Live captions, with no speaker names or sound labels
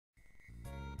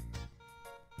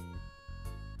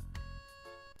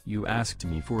You asked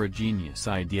me for a genius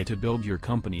idea to build your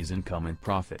company's income and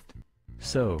profit.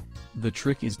 So, the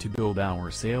trick is to build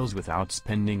our sales without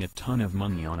spending a ton of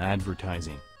money on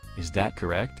advertising, is that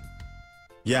correct?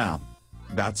 Yeah.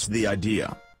 That's the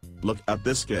idea. Look at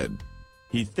this kid.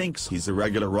 He thinks he's a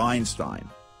regular Einstein.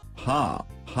 Ha,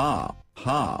 ha,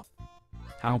 ha.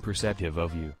 How perceptive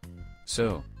of you.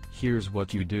 So, here's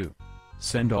what you do.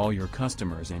 Send all your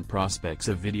customers and prospects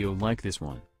a video like this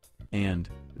one. And,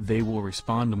 they will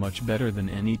respond much better than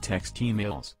any text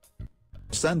emails.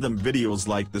 Send them videos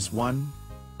like this one?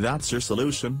 That's your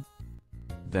solution?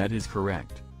 That is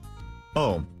correct.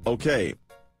 Oh, okay.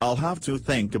 I'll have to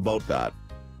think about that.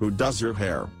 Who does your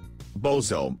hair?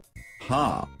 Bozo.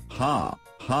 Ha, ha,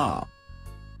 ha.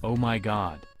 Oh my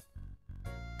god.